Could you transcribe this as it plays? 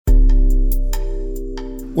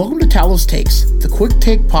Welcome to Talos Takes, the quick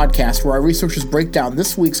take podcast where our researchers break down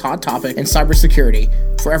this week's hot topic in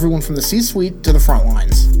cybersecurity for everyone from the C-suite to the front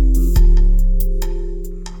lines.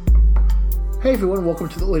 Hey everyone, welcome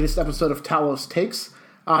to the latest episode of Talos Takes.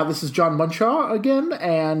 This is John Munshaw again,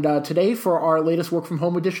 and today for our latest work from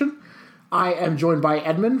home edition, I am joined by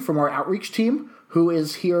Edmund from our outreach team, who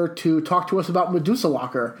is here to talk to us about Medusa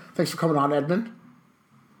Locker. Thanks for coming on, Edmund.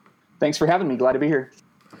 Thanks for having me. Glad to be here.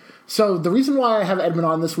 So the reason why I have Edmund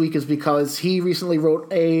on this week is because he recently wrote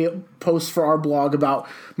a post for our blog about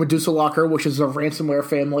Medusa Locker, which is a ransomware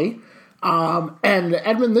family. And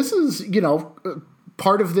Edmund, this is,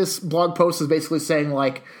 part of this blog post is basically saying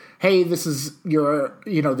like, hey, this is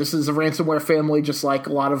this is a ransomware family, just like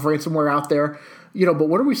a lot of ransomware out there. But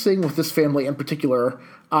what are we seeing with this family in particular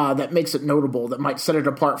that makes it notable, that might set it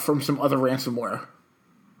apart from some other ransomware?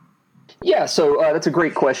 Yeah, so that's a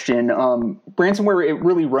great question. Ransomware, it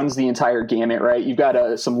really runs the entire gamut, right? You've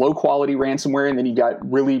got some low-quality ransomware, and then you've got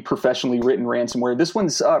really professionally written ransomware. This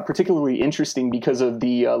one's particularly interesting because of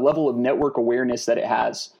the level of network awareness that it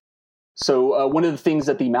has. So one of the things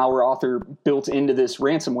that the malware author built into this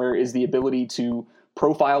ransomware is the ability to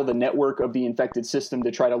profile the network of the infected system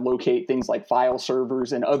to try to locate things like file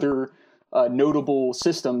servers and other notable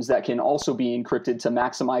systems that can also be encrypted to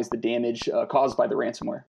maximize the damage caused by the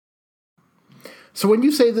ransomware. So when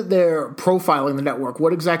you say that they're profiling the network,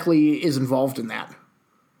 what exactly is involved in that?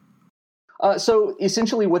 So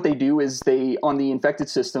essentially what they do is on the infected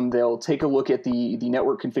system, they'll take a look at the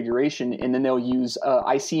network configuration, and then they'll use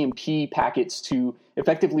ICMP packets to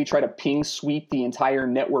effectively try to ping sweep the entire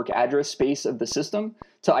network address space of the system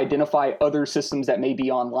to identify other systems that may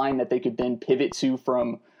be online that they could then pivot to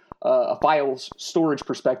from a file storage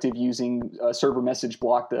perspective using server message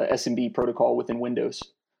block, the SMB protocol within Windows.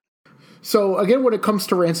 So again, when it comes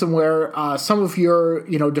to ransomware, some of your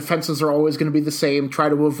defenses are always going to be the same. Try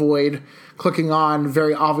to avoid clicking on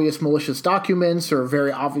very obvious malicious documents or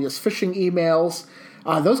very obvious phishing emails.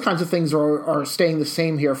 Those kinds of things are staying the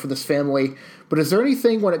same here for this family. But is there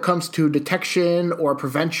anything when it comes to detection or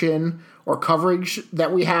prevention or coverage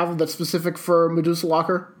that we have that's specific for Medusa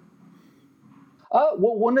Locker?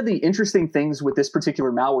 Well, one of the interesting things with this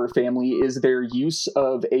particular malware family is their use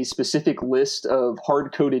of a specific list of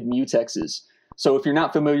hard-coded mutexes. So if you're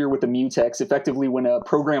not familiar with the mutex, effectively when a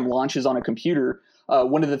program launches on a computer,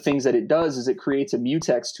 one of the things that it does is it creates a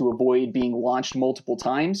mutex to avoid being launched multiple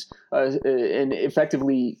times. And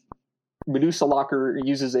effectively, Medusa Locker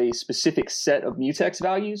uses a specific set of mutex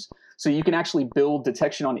values. So you can actually build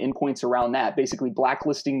detection on endpoints around that, basically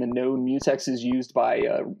blacklisting the known mutexes used by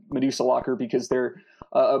Medusa Locker because they're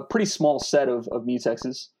a pretty small set of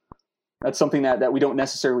mutexes. That's something that we don't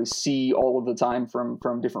necessarily see all of the time from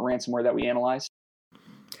different ransomware that we analyze.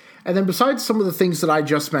 And then besides some of the things that I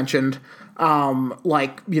just mentioned,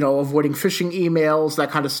 like, avoiding phishing emails, that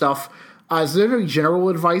kind of stuff, is there any general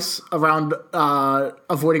advice around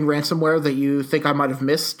avoiding ransomware that you think I might have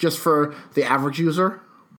missed just for the average user?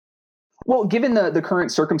 Well, given the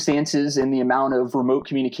current circumstances and the amount of remote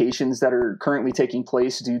communications that are currently taking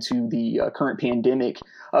place due to the current pandemic,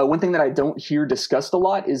 one thing that I don't hear discussed a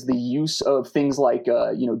lot is the use of things like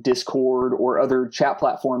Discord or other chat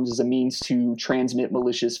platforms as a means to transmit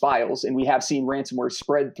malicious files. And we have seen ransomware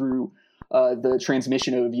spread through the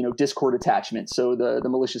transmission of Discord attachments. So the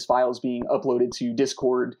malicious files being uploaded to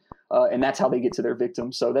Discord, and that's how they get to their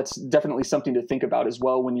victims. So that's definitely something to think about as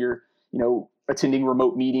well when you're attending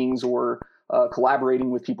remote meetings or collaborating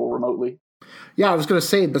with people remotely. Yeah, I was going to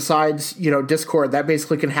say, besides, Discord, that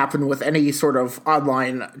basically can happen with any sort of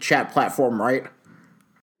online chat platform, right?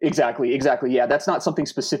 Exactly. Yeah, that's not something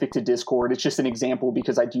specific to Discord. It's just an example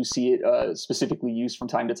because I do see it specifically used from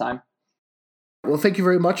time to time. Well, thank you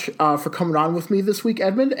very much for coming on with me this week,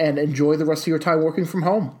 Edmund, and enjoy the rest of your time working from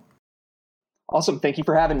home. Awesome. Thank you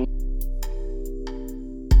for having me.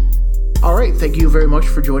 All right, thank you very much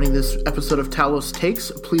for joining this episode of Talos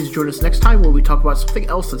Takes. Please join us next time where we talk about something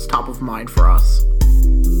else that's top of mind for us.